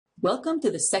Welcome to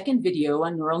the second video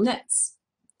on neural nets.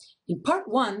 In part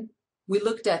one, we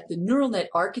looked at the neural net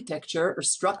architecture or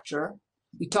structure.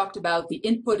 We talked about the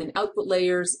input and output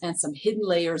layers and some hidden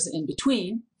layers in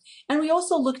between. And we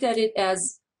also looked at it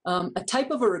as a type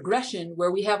of a regression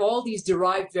where we have all these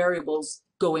derived variables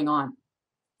going on.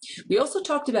 We also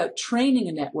talked about training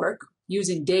a network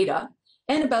using data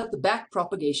and about the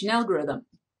backpropagation algorithm.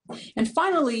 And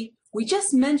finally, we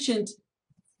just mentioned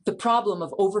the problem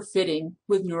of overfitting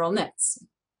with neural nets.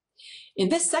 In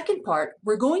this second part,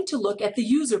 we're going to look at the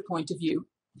user point of view.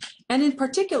 And in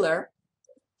particular,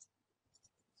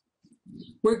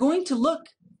 we're going to look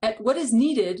at what is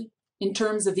needed in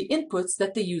terms of the inputs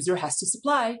that the user has to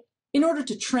supply in order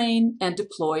to train and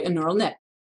deploy a neural net.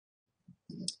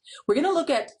 We're going to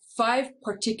look at 5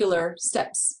 particular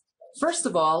steps. First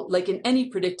of all, like in any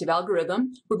predictive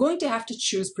algorithm, we're going to have to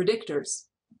choose predictors.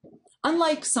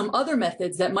 Unlike some other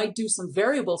methods that might do some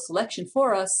variable selection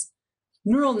for us,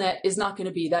 neural net is not going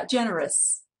to be that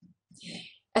generous.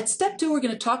 At step 2, we're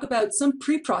going to talk about some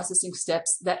pre-processing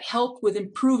steps that help with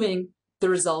improving the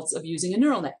results of using a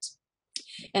neural net.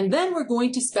 And then we're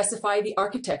going to specify the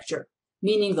architecture,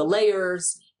 meaning the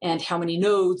layers and how many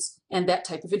nodes and that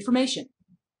type of information.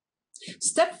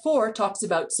 Step 4 talks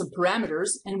about some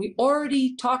parameters, and we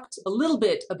already talked a little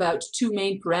bit about 2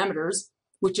 main parameters,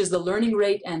 which is the learning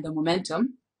rate and the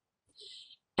momentum.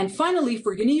 And finally, if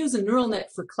we're going to use a neural net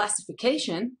for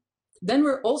classification, then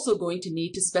we're also going to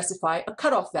need to specify a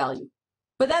cutoff value.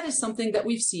 But that is something that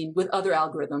we've seen with other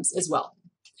algorithms as well.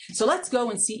 So let's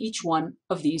go and see each one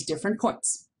of these different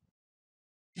points.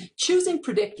 Choosing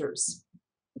predictors.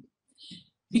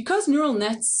 Because neural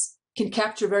nets can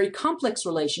capture very complex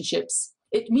relationships,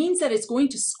 it means that it's going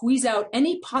to squeeze out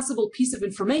any possible piece of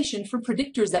information from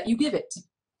predictors that you give it.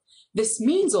 This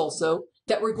means also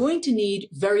that we're going to need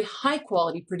very high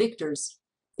quality predictors.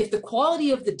 If the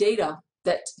quality of the data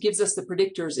that gives us the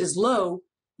predictors is low,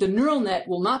 the neural net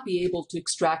will not be able to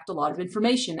extract a lot of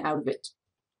information out of it.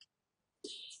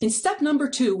 In step number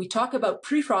 2, we talk about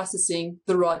pre-processing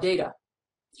the raw data.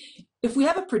 If we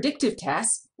have a predictive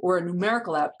task or a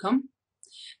numerical outcome,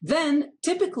 then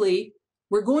typically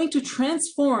we're going to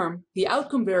transform the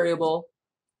outcome variable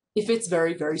if it's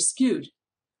very, very skewed.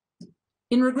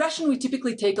 In regression, we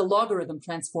typically take a logarithm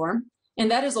transform, and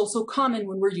that is also common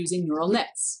when we're using neural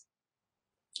nets.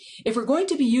 If we're going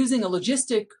to be using a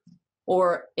logistic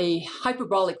or a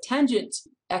hyperbolic tangent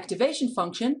activation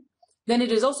function, then it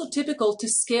is also typical to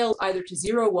scale either to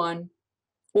 0, 1,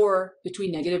 or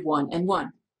between -1 and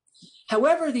 1.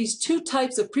 However, these 2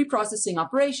 types of pre-processing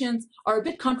operations are a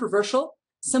bit controversial.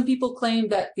 Some people claim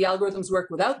that the algorithms work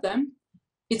without them.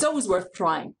 It's always worth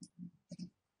trying.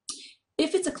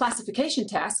 If it's a classification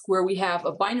task where we have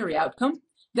a binary outcome,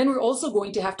 then we're also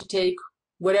going to have to take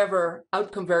whatever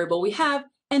outcome variable we have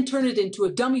and turn it into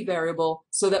a dummy variable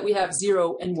so that we have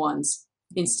 0 and 1s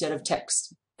instead of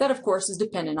text. That, of course, is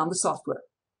dependent on the software.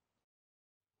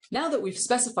 Now that we've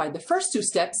specified the first 2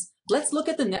 steps, let's look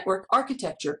at the network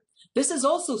architecture. This is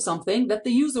also something that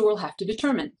the user will have to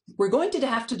determine. We're going to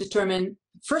have to determine,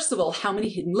 first of all, how many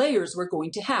hidden layers we're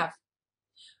going to have.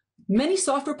 Many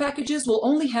software packages will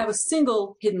only have a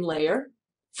single hidden layer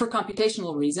for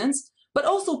computational reasons, but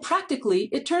also practically,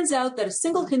 it turns out that a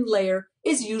single hidden layer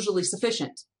is usually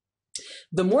sufficient.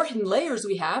 The more hidden layers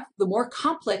we have, the more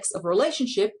complex of a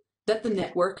relationship that the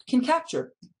network can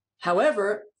capture.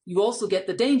 However, you also get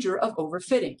the danger of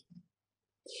overfitting.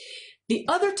 The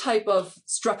other type of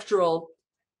structural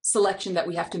selection that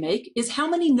we have to make is how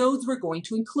many nodes we're going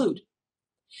to include.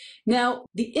 Now,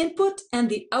 the input and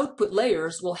the output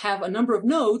layers will have a number of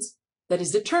nodes that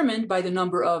is determined by the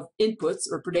number of inputs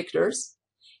or predictors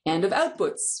and of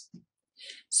outputs.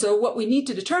 So what we need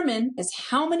to determine is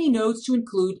how many nodes to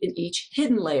include in each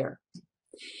hidden layer.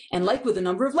 And like with the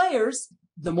number of layers,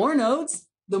 the more nodes,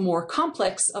 the more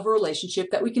complex of a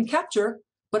relationship that we can capture,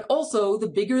 but also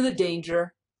the bigger the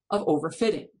danger of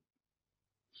overfitting.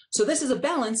 So this is a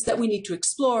balance that we need to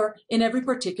explore in every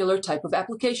particular type of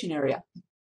application area.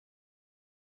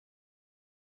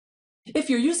 If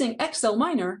you're using Excel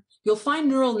Miner, you'll find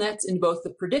neural nets in both the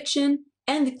prediction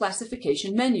and the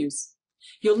classification menus.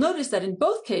 You'll notice that in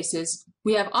both cases,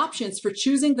 we have options for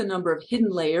choosing the number of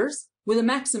hidden layers with a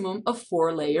maximum of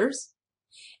 4 layers.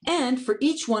 And for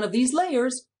each one of these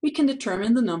layers, we can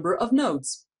determine the number of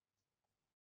nodes.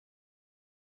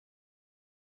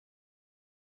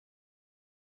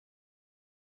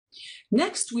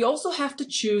 Next, we also have to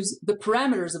choose the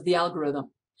parameters of the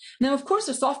algorithm. Now, of course,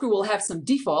 the software will have some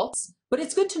defaults, but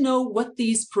it's good to know what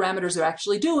these parameters are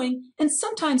actually doing, and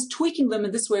sometimes tweaking them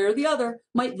in this way or the other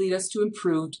might lead us to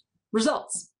improved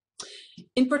results.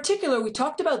 In particular, we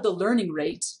talked about the learning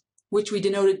rate which we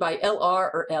denoted by LR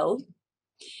or L.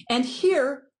 And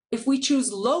here, if we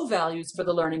choose low values for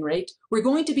the learning rate, we're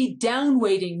going to be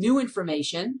downweighting new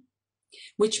information,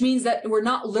 which means that we're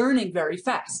not learning very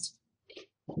fast.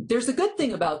 There's a good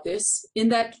thing about this in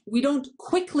that we don't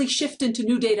quickly shift into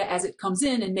new data as it comes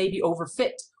in and maybe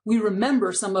overfit. We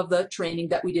remember some of the training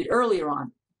that we did earlier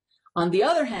on. On the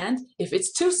other hand, if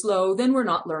it's too slow, then we're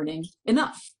not learning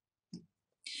enough.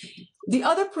 The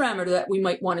other parameter that we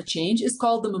might want to change is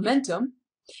called the momentum.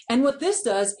 And what this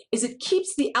does is it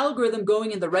keeps the algorithm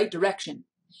going in the right direction.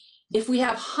 If we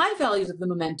have high values of the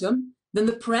momentum, then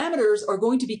the parameters are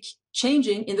going to be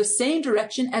changing in the same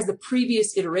direction as the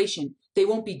previous iteration. They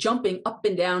won't be jumping up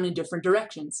and down in different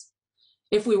directions.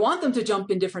 If we want them to jump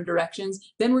in different directions,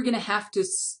 then we're going to have to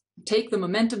take the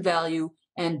momentum value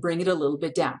and bring it a little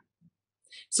bit down.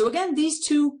 So again, these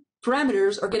two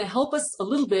parameters are going to help us a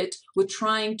little bit with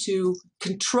trying to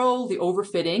control the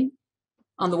overfitting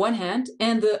on the one hand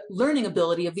and the learning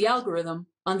ability of the algorithm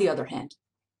on the other hand.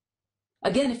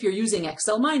 Again, if you're using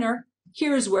Excel Minor,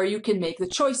 here's where you can make the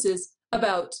choices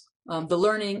about the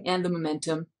learning and the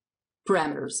momentum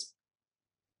parameters.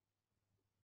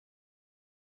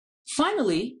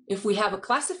 Finally, if we have a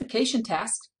classification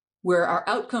task where our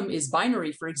outcome is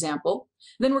binary, for example,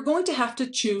 then we're going to have to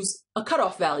choose a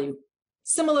cutoff value,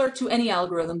 similar to any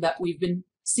algorithm that we've been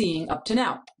seeing up to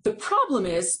now. The problem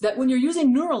is that when you're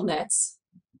using neural nets,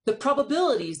 the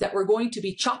probabilities that we're going to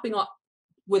be chopping up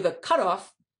with a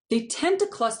cutoff, they tend to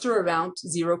cluster around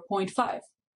 0.5.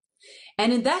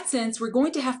 And in that sense, we're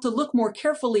going to have to look more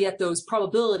carefully at those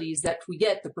probabilities that we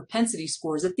get, the propensity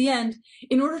scores at the end,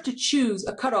 in order to choose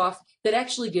a cutoff that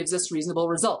actually gives us reasonable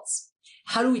results.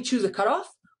 How do we choose a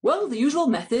cutoff? Well, the usual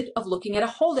method of looking at a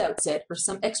holdout set or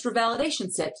some extra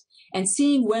validation set and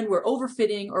seeing when we're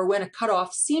overfitting or when a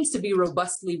cutoff seems to be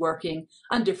robustly working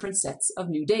on different sets of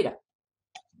new data.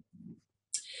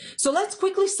 So let's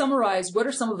quickly summarize what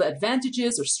are some of the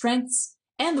advantages or strengths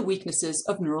and the weaknesses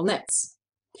of neural nets.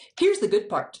 Here's the good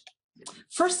part.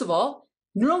 First of all,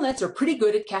 neural nets are pretty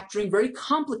good at capturing very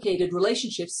complicated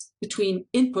relationships between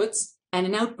inputs and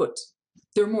an output.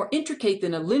 They're more intricate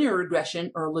than a linear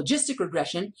regression or a logistic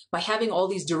regression by having all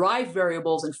these derived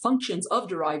variables and functions of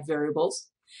derived variables.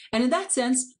 And in that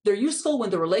sense, they're useful when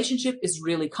the relationship is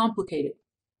really complicated.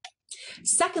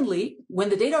 Secondly, when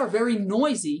the data are very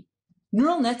noisy,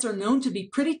 neural nets are known to be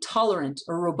pretty tolerant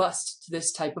or robust to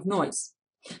this type of noise.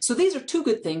 So these are two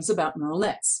good things about neural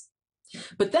nets.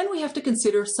 But then we have to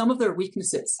consider some of their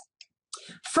weaknesses.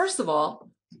 First of all,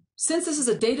 since this is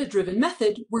a data-driven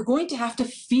method, we're going to have to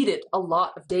feed it a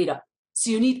lot of data. So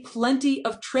you need plenty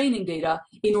of training data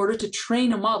in order to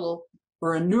train a model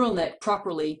or a neural net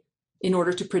properly in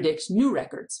order to predict new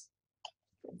records.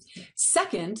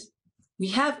 Second, we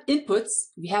have inputs,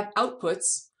 we have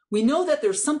outputs. We know that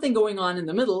there's something going on in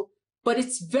the middle, but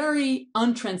it's very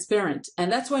untransparent.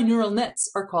 And that's why neural nets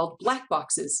are called black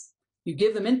boxes. You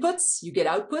give them inputs, you get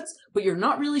outputs, but you're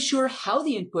not really sure how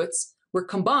the inputs were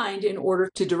combined in order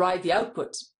to derive the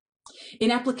output.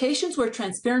 In applications where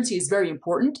transparency is very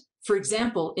important, for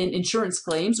example, in insurance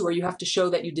claims where you have to show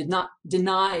that you did not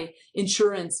deny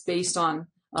insurance based on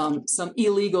some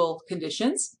illegal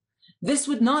conditions, this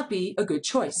would not be a good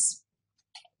choice.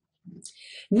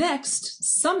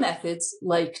 Next, some methods,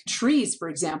 like trees, for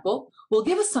example, will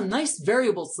give us some nice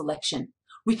variable selection.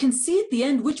 We can see at the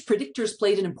end which predictors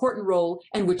played an important role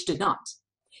and which did not.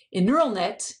 In neural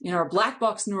net, in our black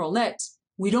box neural net,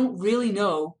 we don't really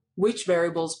know which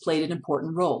variables played an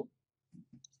important role.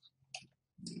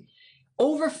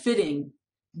 Overfitting.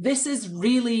 This is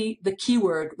really the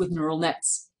keyword with neural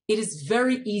nets. It is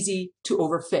very easy to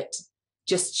overfit.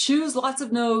 Just choose lots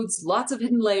of nodes, lots of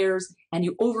hidden layers, and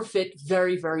you overfit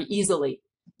very, very easily.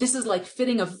 This is like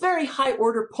fitting a very high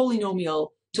order polynomial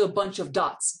to a bunch of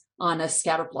dots on a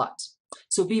scatter plot.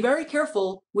 So be very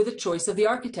careful with the choice of the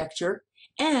architecture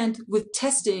and with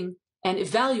testing and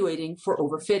evaluating for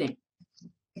overfitting.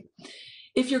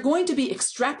 If you're going to be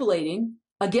extrapolating,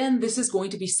 again, this is going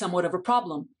to be somewhat of a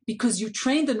problem because you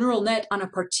trained the neural net on a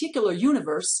particular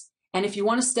universe, and if you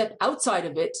want to step outside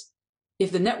of it,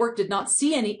 if the network did not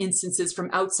see any instances from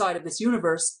outside of this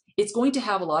universe, it's going to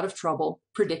have a lot of trouble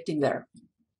predicting there.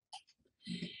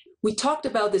 We talked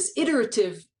about this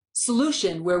iterative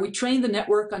solution where we train the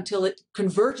network until it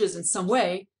converges in some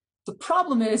way. The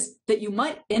problem is that you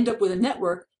might end up with a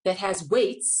network that has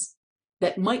weights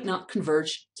that might not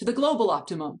converge to the global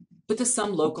optimum, but to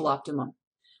some local optimum.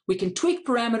 We can tweak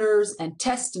parameters and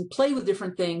test and play with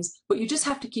different things, but you just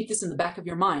have to keep this in the back of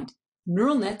your mind.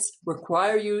 Neural nets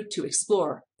require you to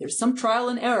explore. There's some trial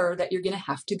and error that you're going to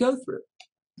have to go through.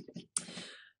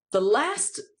 The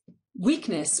last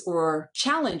weakness or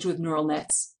challenge with neural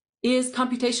nets is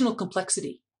computational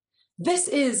complexity. This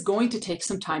is going to take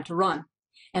some time to run.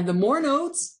 And the more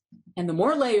nodes and the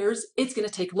more layers, it's going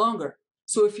to take longer.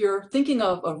 So if you're thinking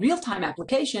of a real-time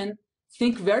application,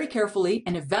 think very carefully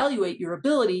and evaluate your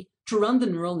ability to run the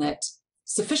neural net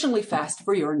sufficiently fast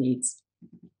for your needs.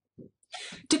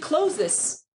 To close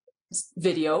this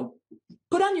video,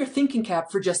 put on your thinking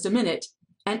cap for just a minute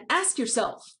and ask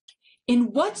yourself,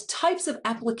 in what types of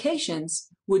applications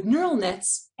would neural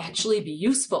nets actually be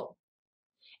useful?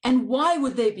 And why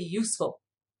would they be useful?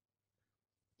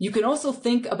 You can also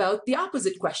think about the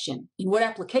opposite question. In what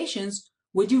applications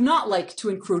would you not like to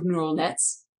include neural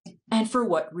nets, and for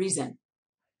what reason?